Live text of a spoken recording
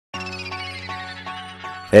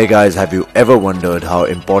Hey guys, have you ever wondered how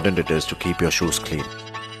important it is to keep your shoes clean?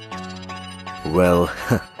 Well,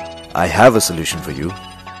 I have a solution for you.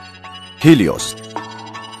 Helios.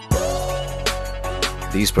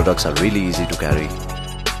 These products are really easy to carry.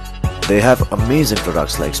 They have amazing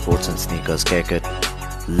products like sports and sneakers care kit,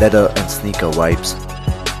 leather and sneaker wipes,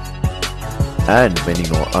 and many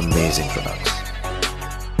more amazing products.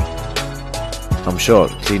 I'm sure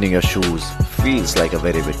cleaning your shoes feels like a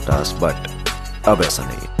very big task, but अब ऐसा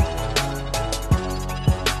नहीं.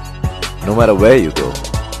 No matter where you go,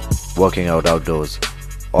 working out outdoors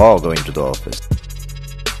or going to the office,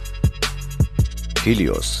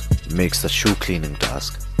 Helios makes the shoe cleaning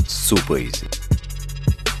task super easy.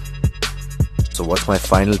 So what's my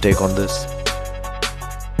final take on this?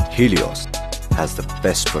 Helios has the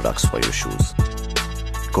best products for your shoes.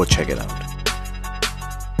 Go check it out.